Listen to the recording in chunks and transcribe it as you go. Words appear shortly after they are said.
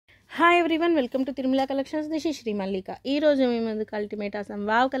Hi everyone, welcome to Tirumala collections. This is Shri మల్లిక. ఈ రోజు మీ ముందుకు అల్టిమేట్ ఆసమ్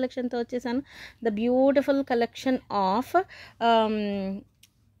వావ్ కలెక్షన్తో వచ్చేసాను. The beautiful collection of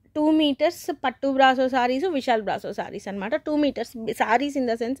 2 meters పట్టు బ్రాసో సారీస్, విశాల్ బ్రాసో సారీస్ అనమాట. 2 meters saris in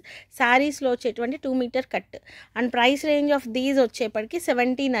the sense సారీస్లో వచ్చేటువంటి 2 meter cut and price range of these వచ్చేప్పటికి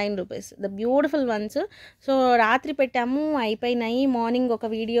 79 rupees. The beautiful once. So రాత్రి పెట్టాము, అయిపోయినాయి. మార్నింగ్ ఒక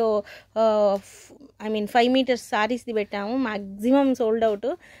వీడియో 5 meters సారీస్ది పెట్టాము, మ్యాక్సిమం సోల్డ్ అవుట్.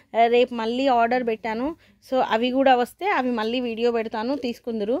 రేపు మళ్ళీ ఆర్డర్ పెట్టాను. సో అవి కూడా వస్తే అవి మళ్ళీ వీడియో పెడతాను,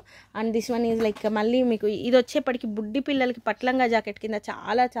 తీసుకుందరు. And this one is like మళ్ళీ మీకు ఇది వచ్చేప్పటికి బుడ్డి పిల్లలకి పట్లంగా జాకెట్ కింద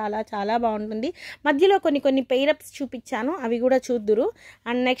చాలా చాలా చాలా బాగుంటుంది. మధ్యలో కొన్ని పెయిరప్స్ చూపించాను, అవి కూడా చూద్దురు.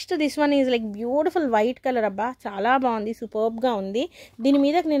 And next this one is like beautiful white colour. అబ్బా చాలా బాగుంది, సూపర్బ్గా ఉంది. దీని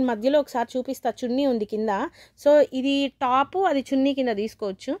మీద నేను మధ్యలో ఒకసారి చూపిస్తా. చున్నీ ఉంది కింద. సో ఇది టాపు, అది చున్నీ కింద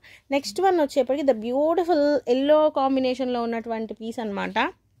తీసుకోవచ్చు. నెక్స్ట్ వన్ వచ్చేప్పటికి ద బ్యూటిఫుల్ ఎల్లో కాంబినేషన్లో ఉన్నటువంటి పీస్ అనమాట.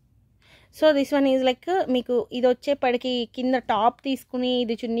 So this one is like మీకు ఇది వచ్చేప్పటికి కింద టాప్ తీసుకుని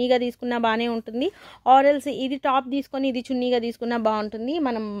ఇది చున్నీగా తీసుకున్నా బాగానే ఉంటుంది, ఆర్ఎల్స్ ఇది టాప్ తీసుకొని ఇది చున్నీగా తీసుకున్నా బాగుంటుంది.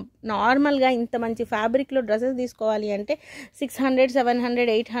 మనం నార్మల్గా ఇంత మంచి ఫ్యాబ్రిక్లో డ్రెస్సెస్ తీసుకోవాలి అంటే 600, 700,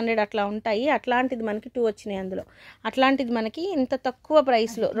 800 అట్లా ఉంటాయి. అట్లాంటిది మనకి 2 వచ్చినాయి అందులో. అట్లాంటిది మనకి ఇంత తక్కువ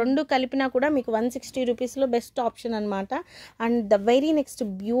ప్రైస్లో రెండు కలిపినా కూడా మీకు 160 రూపీస్లో బెస్ట్ ఆప్షన్ అనమాట. And the very next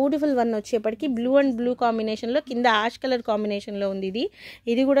beautiful one వచ్చేప్పటికి బ్లూ అండ్ బ్లూ కాంబినేషన్లో కింద యాష్ కలర్ కాంబినేషన్లో ఉంది.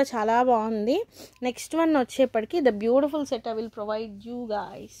 ఇది కూడా చాలా బాగుంది. నెక్స్ట్ వన్ వచ్చేప్పటికి the beautiful set I will provide you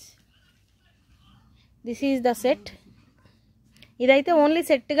guys. This is the set. ఇదైతే ఓన్లీ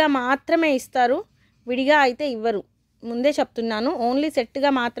సెట్గా మాత్రమే ఇస్తారు, విడిగా అయితే ఇవ్వరు. ముందే చెప్తున్నాను, ఓన్లీ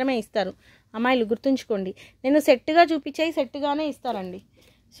సెట్గా మాత్రమే ఇస్తారు. అమ్మాయిలు గుర్తుంచుకోండి, నేను సెట్గా చూపించేవి సెట్గానే ఇస్తారండి.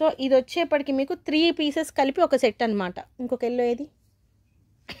 సో ఇది వచ్చేప్పటికి మీకు 3 pieces కలిపి ఒక సెట్ అనమాట. ఇంకొక ఎల్లో ఏది,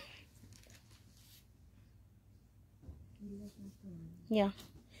 యా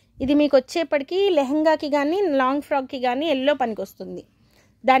ఇది మీకు వచ్చేప్పటికి లెహంగాకి కానీ లాంగ్ ఫ్రాక్కి కానీ ఎల్లో పనికి వస్తుంది.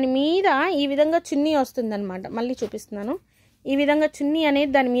 దాని మీద ఈ విధంగా చున్నీ వస్తుంది అనమాట. మళ్ళీ చూపిస్తున్నాను. ఈ విధంగా చున్నీ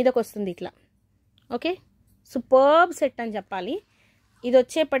అనేది దాని మీదకి వస్తుంది ఇట్లా. ఓకే, సూపర్బ్ సెట్ అని చెప్పాలి. ఇది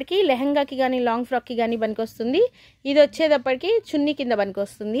వచ్చేప్పటికి లెహంగాకి కానీ లాంగ్ ఫ్రాక్కి కానీ పనికి వస్తుంది. ఇది వచ్చేటప్పటికి చున్నీ కింద పనికి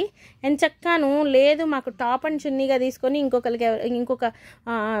వస్తుంది. అండ్ చక్కాను లేదు మాకు టాప్ అండ్ చున్నీగా తీసుకొని ఇంకొక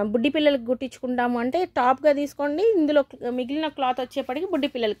బుడ్డి పిల్లలకి కుట్టించుకుంటాము అంటే టాప్గా తీసుకోండి. ఇందులో మిగిలిన క్లాత్ వచ్చేప్పటికి బుడ్డి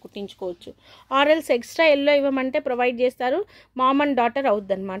పిల్లలకి కుట్టించుకోవచ్చు. ఆర్ఎల్స్ ఎక్స్ట్రా ఎల్లో ఇవ్వమంటే ప్రొవైడ్ చేస్తారు. మామ్ అండ్ డాటర్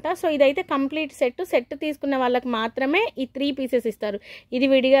అవుద్ది అనమాట. సో ఇదైతే కంప్లీట్ సెట్ తీసుకున్న వాళ్ళకి మాత్రమే ఈ 3 pieces ఇస్తారు. ఇది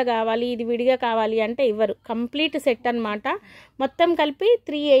విడిగా కావాలి, ఇది విడిగా కావాలి అంటే ఇవ్వరు. కంప్లీట్ సెట్ అనమాట. మొత్తం కలిపి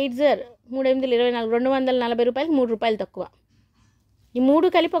 380, 3/8 24, 240 రూపాయలకి 3 రూపాయలు తక్కువ. ఈ 3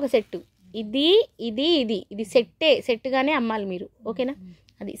 కలిపి ఒక సెట్. ఇది సెట్గానే అమ్మాలి మీరు. ఓకేనా,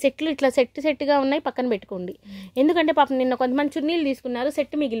 అది సెట్లు ఇట్లా సెట్గా ఉన్నాయి, పక్కన పెట్టుకోండి. ఎందుకంటే పాపం నిన్న కొంతమంది చున్నీలు తీసుకున్నారు,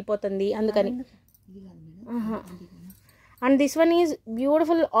 సెట్ మిగిలిపోతుంది అందుకని. And this one is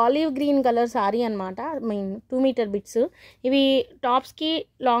beautiful olive green colour sorry అనమాట. 2 meter బిట్స్. ఇవి టాప్స్కి,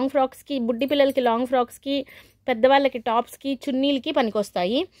 లాంగ్ ఫ్రాక్స్కి, బుడ్డి పిల్లలకి లాంగ్ ఫ్రాక్స్కి, పెద్దవాళ్ళకి టాప్స్కి, చున్నీలకి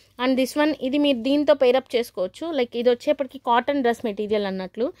పనికొస్తాయి. అండ్ దిస్ వన్ ఇది మీరు దీంతో పేరప్ చేసుకోవచ్చు. లైక్ ఇది వచ్చేప్పటికి కాటన్ డ్రెస్ మెటీరియల్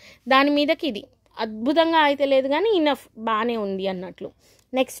అన్నట్లు. దాని మీదకి ఇది అద్భుతంగా అయితే లేదు కానీ ఇనఫ్ బాగానే ఉంది అన్నట్లు.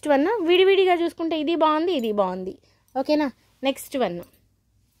 నెక్స్ట్ వన్ విడివిడిగా చూసుకుంటే ఇది బాగుంది, ఇది బాగుంది. ఓకేనా, నెక్స్ట్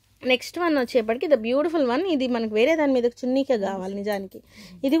వన్ వచ్చేప్పటికి ద బ్యూటిఫుల్ వన్. ఇది మనకు వేరే దాని మీద చున్నీకే కావాలి నిజానికి.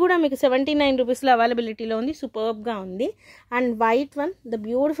 ఇది కూడా మీకు 79 రూపీస్లో అవైలబిలిటీలో ఉంది. సూపర్బ్గా ఉంది. And white one, the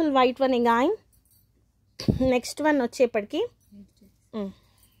beautiful white one again. Next one వచ్చేప్పటికి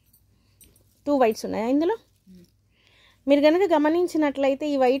 2 whites ఉన్నాయా ఇందులో. మీరు కనుక గమనించినట్లయితే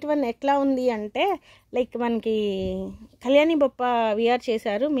ఈ వైట్ వన్ ఎట్లా ఉంది అంటే లైక్ మనకి కళ్యాణి బొప్ప విఆర్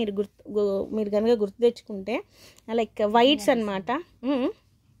చేశారు. మీరు కనుక గుర్తు తెచ్చుకుంటే లైక్ వైట్స్ అనమాట.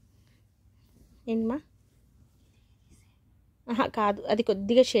 ఏంటమ్మా, కాదు, అది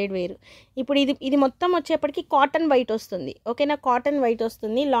కొద్దిగా షేడ్ వేరు. ఇప్పుడు ఇది మొత్తం వచ్చేప్పటికి కాటన్ వైట్ వస్తుంది. ఓకేనా, కాటన్ వైట్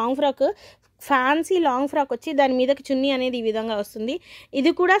వస్తుంది. Long frock, fancy long frock వచ్చి దాని మీదకి చున్నీ అనేది ఈ విధంగా వస్తుంది.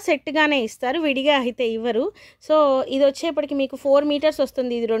 ఇది కూడా సెట్గానే ఇస్తారు, విడిగా అయితే ఇవ్వరు. సో ఇది వచ్చేప్పటికి మీకు 4 meters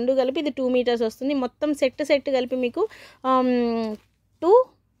వస్తుంది. ఇది 2 కలిపి ఇది 2 meters వస్తుంది. మొత్తం సెట్ కలిపి మీకు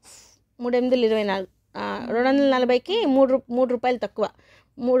 3/8 24, 240కి 3 రూపాయలు తక్కువ,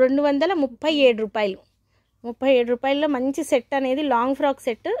 237 రూపాయలు. 37 రూపాయల్లో మంచి సెట్ అనేది లాంగ్ ఫ్రాక్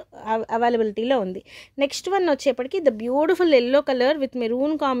సెట్ అవైలబిలిటీలో ఉంది. నెక్స్ట్ వన్ వచ్చేప్పటికి the beautiful yellow colour with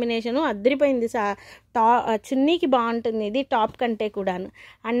maroon combination. అద్దరిపోయింది. చున్నీకి బాగుంటుంది ఇది టాప్ కంటే కూడాను.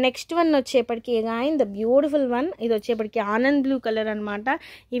 అండ్ నెక్స్ట్ వన్ వచ్చేప్పటికి అగైన్ ద బ్యూటిఫుల్ వన్. ఇది వచ్చేప్పటికి ఆనంద్ బ్లూ కలర్ అనమాట.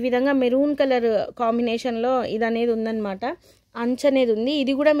 ఈ విధంగా మెరూన్ కలర్ కాంబినేషన్లో ఇది అనేది ఉందన్నమాట. అంచు అనేది ఉంది.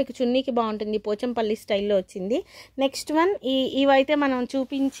 ఇది కూడా మీకు చున్నీకి బాగుంటుంది, పోచంపల్లి స్టైల్లో వచ్చింది. నెక్స్ట్ వన్ ఇవైతే మనం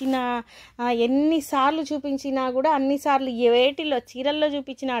చూపించిన ఎన్నిసార్లు చూపించినా కూడా అన్నిసార్లు వేటిల్లో చీరల్లో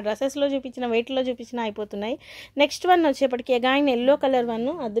చూపించిన, డ్రెస్సెస్లో చూపించిన, వేటిల్లో చూపించినా అయిపోతున్నాయి. నెక్స్ట్ వన్ వచ్చేప్పటికి అగైన్ ఎల్లో కలర్ వన్,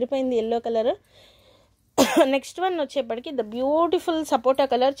 అదిరిపోయింది ఎల్లో కలర్. నెక్స్ట్ వన్ వచ్చేప్పటికి ద బ్యూటిఫుల్ సపోటా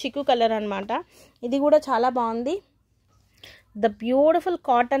కలర్, చిక్కు కలర్ అనమాట. ఇది కూడా చాలా బాగుంది. ద బ్యూటిఫుల్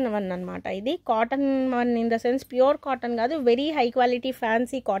కాటన్ వన్ అనమాట. ఇది cotton one in the sense pure cotton కాదు, very high quality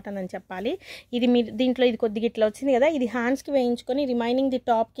fancy cotton అని చెప్పాలి. ఇది మీరు దీంట్లో ఇది కొద్దిగా ఇట్లా వచ్చింది కదా, ఇది హ్యాండ్స్కి వేయించుకొని రిమైనింగ్ ది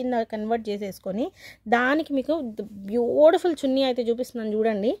టాప్ కింద కన్వర్ట్ చేసేసుకొని దానికి మీకు బ్యూటిఫుల్ చున్నీ అయితే చూపిస్తున్నాను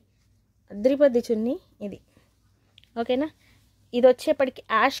చూడండి. అద్రిపద్ది చున్నీ ఇది, ఓకేనా. ఇది వచ్చేప్పటికి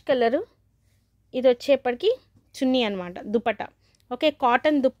యాష్ కలరు, ఇది వచ్చేప్పటికి చున్నీ అనమాట, dupatta. Okay,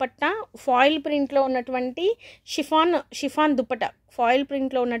 cotton dupatta, foil ప్రింట్లో ఉన్నటువంటి షిఫాన్ దుపట్టా, ఫాయిల్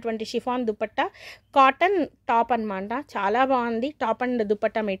ప్రింట్లో ఉన్నటువంటి షిఫాన్ దుపట్టా, కాటన్ టాప్ అనమాట. చాలా బాగుంది top and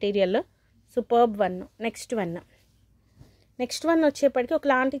dupatta material, superb one. Next one వచ్చేప్పటికి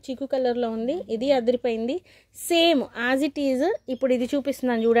ఒకలాంటి చిక్కు కలర్లో ఉంది. ఇది అదిరిపోయింది, సేమ్ యాజ్ ఇట్ ఈజ్. ఇప్పుడు ఇది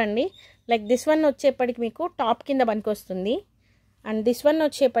చూపిస్తున్నాను చూడండి. లైక్ దిస్ వన్ వచ్చేప్పటికి మీకు టాప్ కింద పనికొస్తుంది, అండ్ దిస్ వన్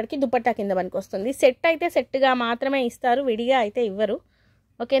వచ్చేప్పటికి దుపట్టా కింద పనికి వస్తుంది. సెట్ అయితే సెట్గా మాత్రమే ఇస్తారు, విడిగా అయితే ఇవ్వరు,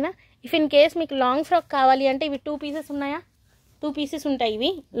 ఓకేనా. ఇఫ్ ఇన్ కేస్ మీకు లాంగ్ ఫ్రాక్ కావాలి అంటే ఇవి 2 పీసెస్ ఉన్నాయా, 2 పీసెస్ ఉంటాయి.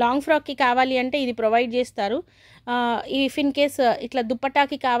 ఇవి లాంగ్ ఫ్రాక్కి కావాలి అంటే ఇది ప్రొవైడ్ చేస్తారు. ఇఫ్ ఇన్ కేస్ ఇట్లా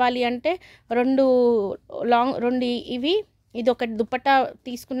దుపట్టాకి కావాలి అంటే రెండు ఇవి, ఇది ఒకటి దుపట్టా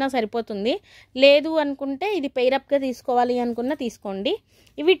తీసుకున్నా సరిపోతుంది. లేదు అనుకుంటే ఇది పెయిరప్గా తీసుకోవాలి అనుకున్నా తీసుకోండి.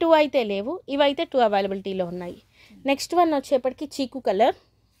 ఇవి 2 అయితే లేవు, ఇవైతే 2 అవైలబిలిటీలో ఉన్నాయి. నెక్స్ట్ వన్ వచ్చేప్పటికి చీకు కలర్,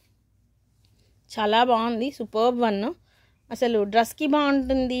 చాలా బాగుంది, సూపర్బ్ వన్. అసలు డ్రెస్కి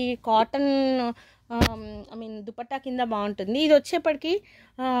బాగుంటుంది, కాటన్ దుపట్టా కింద బాగుంటుంది. ఇది వచ్చేప్పటికి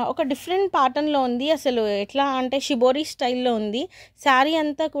ఒక డిఫరెంట్ ప్యాటర్న్లో ఉంది. అసలు ఎట్లా అంటే షిబోరీ స్టైల్లో ఉంది. శారీ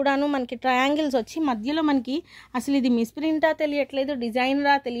అంతా కూడాను మనకి ట్రయాంగిల్స్ వచ్చి మధ్యలో మనకి అసలు ఇది మిస్ప్రింటా తెలియట్లేదు,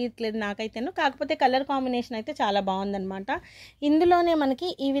 డిజైనరా తెలియట్లేదు నాకైతేను. కాకపోతే కలర్ కాంబినేషన్ అయితే చాలా బాగుందనమాట. ఇందులోనే మనకి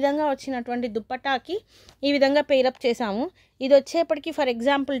ఈ విధంగా వచ్చినటువంటి దుపట్టాకి ఈ విధంగా పెయిరప్ చేసాము. ఇది వచ్చేప్పటికి ఫర్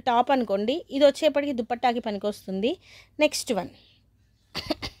ఎగ్జాంపుల్ టాప్ అనుకోండి, ఇది వచ్చేప్పటికి దుపట్టాకి పనికొస్తుంది.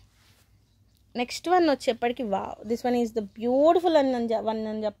 నెక్స్ట్ వన్ వచ్చేప్పటికి wow, this one is the beautiful one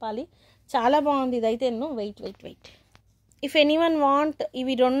అని చెప్పాలి. చాలా బాగుంది ఇదైతే. Wait if any one want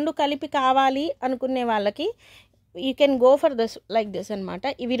ఇవి 2 కలిపి కావాలి అనుకునే వాళ్ళకి you can go for this like this అనమాట.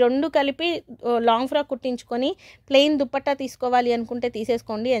 ఇవి 2 కలిపి లాంగ్ ఫ్రాక్ కుట్టించుకొని ప్లెయిన్ దుపట్టా తీసుకోవాలి అనుకుంటే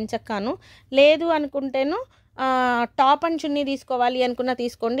తీసేసుకోండి ఎంచక్కాను. లేదు అనుకుంటేను టాప్ అండ్ చున్నీ తీసుకోవాలి అనుకున్నా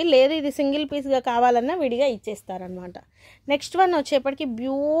తీసుకోండి. లేదు ఇది సింగిల్ పీస్గా కావాలన్నా విడిగా ఇచ్చేస్తారనమాట. నెక్స్ట్ వన్ వచ్చేప్పటికి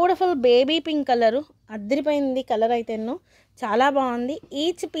బ్యూటిఫుల్ బేబీ పింక్ కలరు, అద్దరిపోయింది కలర్ అయితేను, చాలా బాగుంది.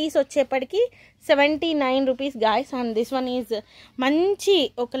 ఈచ్ పీస్ వచ్చేప్పటికి 79 rupees guys. And this one is మంచి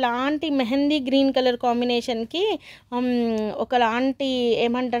ఒకలాంటి మెహందీ గ్రీన్ కలర్ కాంబినేషన్కి ఒకలాంటి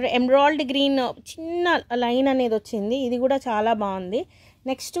ఏమంటారు ఎమరాల్డ్ గ్రీన్ చిన్న లైన్ అనేది వచ్చింది. ఇది కూడా చాలా బాగుంది.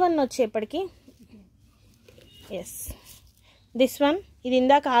 నెక్స్ట్ వన్ వచ్చేప్పటికి ఎస్ దిస్ వన్, ఇది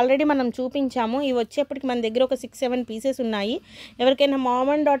ఇందాక ఆల్రెడీ మనం చూపించాము. ఇవి వచ్చేప్పటికి మన దగ్గర ఒక 6-7 పీసెస్ ఉన్నాయి. ఎవరికైనా మామ్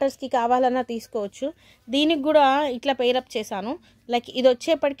అండ్ డాటర్స్కి కావాలన్నా తీసుకోవచ్చు. దీనికి కూడా ఇట్లా పెయిరప్ చేశాను. లైక్ ఇది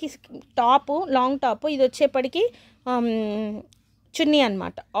వచ్చేప్పటికి టాపు, లాంగ్ టాపు, ఇది వచ్చేప్పటికి చున్నీ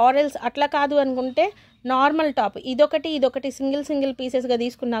అనమాట. ఆరెల్స్ అట్లా కాదు అనుకుంటే నార్మల్ టాప్, ఇదొకటి సింగిల్ పీసెస్గా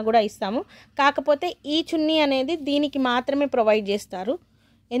తీసుకున్నా కూడా ఇస్తాము. కాకపోతే ఈ చున్నీ అనేది దీనికి మాత్రమే ప్రొవైడ్ చేస్తారు.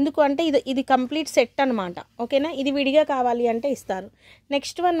 ఎందుకు అంటే ఇది కంప్లీట్ సెట్ అనమాట, ఓకేనా. ఇది విడిగా కావాలి అంటే ఇస్తారు.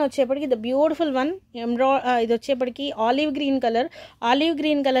 నెక్స్ట్ వన్ వచ్చేప్పటికి ద బ్యూటిఫుల్ వన్ ఇది వచ్చేప్పటికి ఆలివ్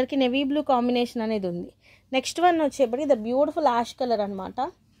గ్రీన్ కలర్కి నెవీ బ్లూ కాంబినేషన్ అనేది ఉంది. నెక్స్ట్ వన్ వచ్చేప్పటికి ద బ్యూటిఫుల్ యాష్ కలర్ అనమాట.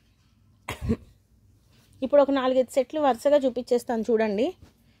 ఇప్పుడు ఒక 4-5 సెట్లు వరుసగా చూపించేస్తాను చూడండి.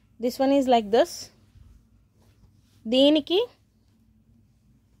 This one is like this. దీనికి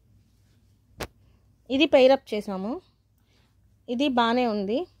ఇది పెయిరప్ చేసాము, ఇది బాగానే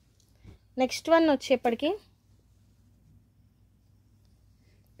ఉంది. నెక్స్ట్ వన్ వచ్చేప్పటికి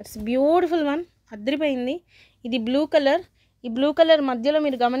ఇట్స్ బ్యూటిఫుల్ వన్, అద్దరిపోయింది. ఇది బ్లూ కలర్. ఈ బ్లూ కలర్ మధ్యలో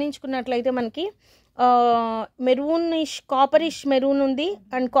మీరు గమనించుకున్నట్లయితే మనకి మెరూనిష్ కాపరిష్ మెరూన్ ఉంది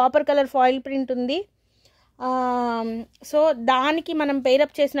and copper colour foil print ఉంది. సో దానికి మనం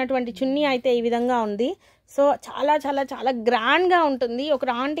పెయిరప్ చేసినటువంటి చున్నీ అయితే ఈ విధంగా ఉంది. సో చాలా చాలా చాలా గ్రాండ్గా ఉంటుంది. ఒక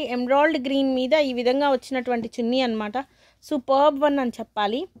లాంటి ఎమరాల్డ్ గ్రీన్ మీద ఈ విధంగా వచ్చినటువంటి చున్నీ అనమాట. సూపర్బ్ వన్ అని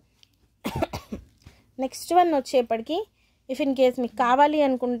చెప్పాలి. నెక్స్ట్ వన్ వచ్చేప్పటికి ఇఫ్ ఇన్ కేస్ మీకు కావాలి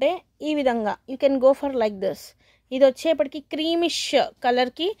అనుకుంటే ఈ విధంగా you can go for like this. ఇది వచ్చేప్పటికి క్రీమిష్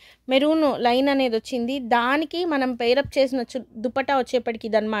కలర్కి మెరూన్ లైన్ అనేది వచ్చింది. దానికి మనం పేరప్ చేసిన దుపట్టా వచ్చేప్పటికి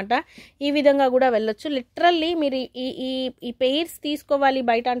ఇదనమాట. ఈ విధంగా కూడా వెళ్ళొచ్చు. లిటరల్లీ మీరు ఈ పెయిర్స్ తీసుకోవాలి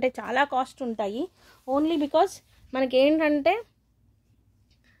బయట అంటే చాలా కాస్ట్ ఉంటాయి. ఓన్లీ బికాస్ మనకి ఏంటంటే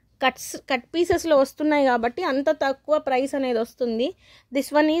కట్ పీసెస్లో వస్తున్నాయి కాబట్టి అంత తక్కువ ప్రైస్ అనేది వస్తుంది. This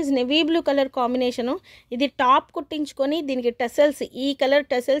one is navy blue colour combination. ఇది టాప్ కుట్టించుకొని దీనికి టెసల్స్, ఈ కలర్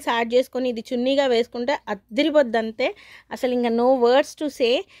టెసల్స్ యాడ్ చేసుకొని ఇది చున్నీగా వేసుకుంటే అద్దరిపోద్దంతే. అసలు ఇంకా నో వర్డ్స్ టు సే.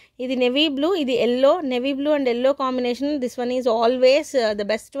 ఇది నెవీ బ్లూ, ఇది yellow, navy blue and yellow combination. This one is always the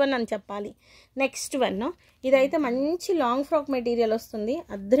best one అని చెప్పాలి. నెక్స్ట్ వన్, ఇదైతే మంచి లాంగ్ ఫ్రాక్ మెటీరియల్ వస్తుంది,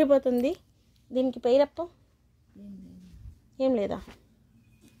 అద్దరిపోతుంది. దీనికి పేరప్ప ఏం లేదా,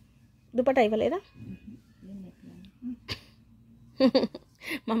 దుపట్టా ఇవ్వలేదా?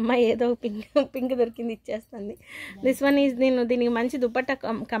 మా అమ్మ ఏదో పింక్ దొరికింది ఇచ్చేస్తుంది. దిస్ వన్ ఈజ్, నేను దీనికి మంచి దుపట్టా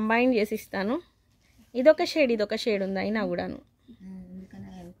కంబైన్ చేసి ఇస్తాను. ఇదొక షేడ్ ఉంది అయినా కూడాను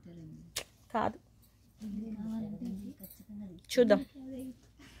కాదు. చూద్దాం,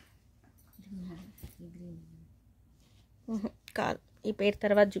 కాదు ఈ పేరు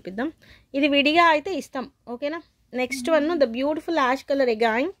తర్వాత చూపిద్దాం. ఇది విడిగా అయితే ఇస్తాం, ఓకేనా. Next one the beautiful ash colour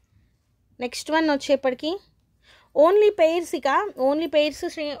again. Next one వచ్చేప్పటికి ఓన్లీ పెయిర్స్, ఇక ఓన్లీ పెయిర్స్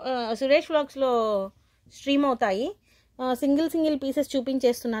సురేష్ వ్లాగ్స్లో స్ట్రీమ్ అవుతాయి. సింగిల్ పీసెస్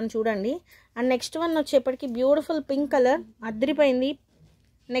చూపించేస్తున్నాను చూడండి. అండ్ నెక్స్ట్ వన్ వచ్చేప్పటికి బ్యూటిఫుల్ పింక్ కలర్, అద్దరిపోయింది.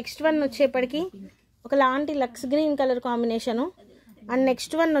 నెక్స్ట్ వన్ వచ్చేప్పటికి ఒకలాంటి Lux green colour combination. And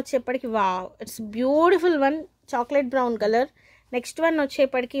next one వచ్చేప్పటికి wow, it's beautiful one, chocolate brown colour. Next one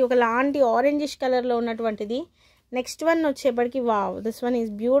వచ్చేప్పటికి ఒకలాంటి ఆరెంజిష్ కలర్లో ఉన్నటువంటిది. నెక్స్ట్ వన్ వచ్చేప్పటికి wow, this one is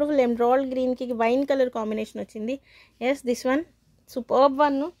beautiful emerald గ్రీన్కి వైన్ కలర్ కాంబినేషన్ వచ్చింది. Yes, this one superb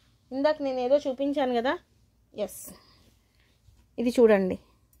one. ఇందాక నేను ఏదో చూపించాను కదా, ఎస్ ఇది చూడండి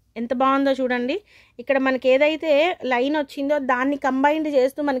ఎంత బాగుందో చూడండి. ఇక్కడ మనకి ఏదైతే లైన్ వచ్చిందో దాన్ని కంబైన్డ్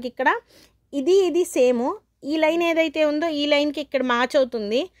చేస్తూ మనకి ఇక్కడ ఇది సేమ్, ఈ లైన్ ఏదైతే ఉందో ఈ లైన్కి ఇక్కడ మ్యాచ్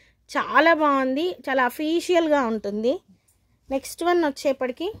అవుతుంది. చాలా బాగుంది, చాలా అఫీషియల్గా ఉంటుంది. నెక్స్ట్ వన్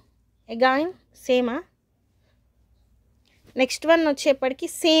వచ్చేప్పటికి అగైన్ సేమా, నెక్స్ట్ వన్ వచ్చేప్పటికి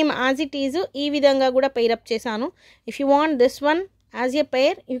సేమ్ యాజ్ ఇట్ ఈజ్ ఈ విధంగా కూడా పెయిరప్ చేశాను. If you want this one as a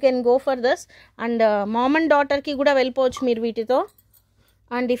pair you can go for this. And mom and డాటర్కి కూడా వెళ్ళిపోవచ్చు మీరు వీటితో.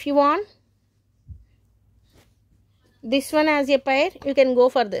 And if you want this one as a pair you can go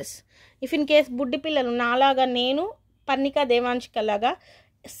for this. If in case బుడ్డి పిల్లలు నాలాగా, నేను Parnika దేవాంశికలాగా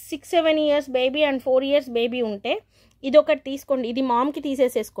 6-7 years baby and 4 years baby ఉంటే ఇదొకటి తీసుకోండి. ఇది మామ్కి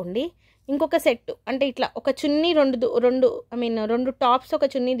తీసేసేసుకోండి. ఇంకొక సెట్ అంటే ఇట్లా ఒక చున్నీ రెండు టాప్స్ ఒక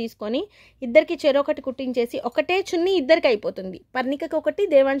చున్నీ తీసుకొని ఇద్దరికి చెరొకటి కుట్టించేసి ఒకటే చున్నీ ఇద్దరికి అయిపోతుంది. పర్ణికకి ఒకటి,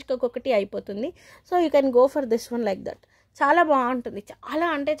 దేవాంశికకి ఒకటి అయిపోతుంది. So you can go for this one like that. చాలా బాగుంటుంది, చాలా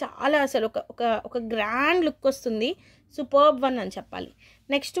అంటే చాలా అసలు ఒక గ్రాండ్ లుక్ వస్తుంది. సూపర్బ్ వన్ అని చెప్పాలి.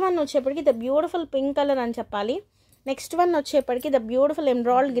 నెక్స్ట్ వన్ వచ్చేప్పటికి ద బ్యూటిఫుల్ పింక్ కలర్ అని చెప్పాలి. నెక్స్ట్ వన్ వచ్చేప్పటికి ద బ్యూటిఫుల్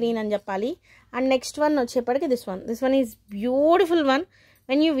ఎమరాల్డ్ గ్రీన్ అని చెప్పాలి. అండ్ నెక్స్ట్ వన్ వచ్చేప్పటికి this one is beautiful one.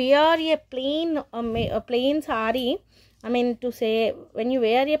 When you wear a plain saree, I mean to say, when you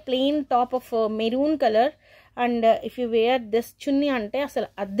wear a plain top of maroon color and if you wear this chunni ante asalu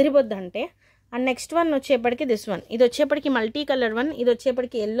adriboddu ante. And next one వచ్చేప్పటికి this one, ఇది వచ్చేప్పటికి multi colour one, ఇది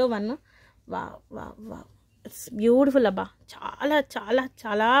వచ్చేప్పటికి yellow one. Wow, it's beautiful అబ్బా, చాలా చాలా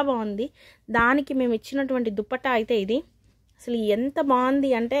చాలా బాగుంది. దానికి మేము ఇచ్చినటువంటి దుపట్టా అయితే ఇది అసలు ఎంత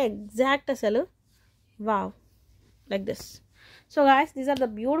బాగుంది అంటే ఎగ్జాక్ట్ అసలు wow, like this. So guys, these are the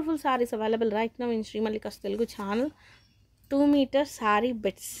beautiful sarees available right now in Sri Mallika's Telugu channel. 2-meter saree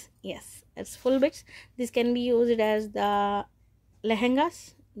bits. Yes, it's full bits. This can be used as the lehengas,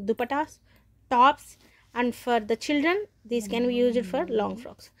 dupattas, tops, and for the children these can be used for long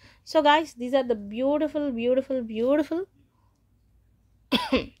frocks. So guys, these are the beautiful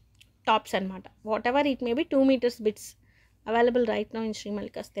tops anamata. Whatever it may be, 2 meters bits available right now in Shri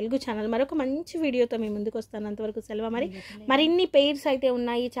Mallika's Telugu channel. మరొక మంచి వీడియోతో మీ ముందుకు వస్తాను. అంతవరకు సెలవు. మరిన్ని pairs అయితే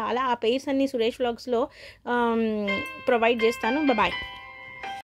ఉన్నాయి చాలా. ఆ పెయిర్స్ అన్నీ సురేష్ వ్లాగ్స్లో ప్రొవైడ్ చేస్తాను. బాయ్.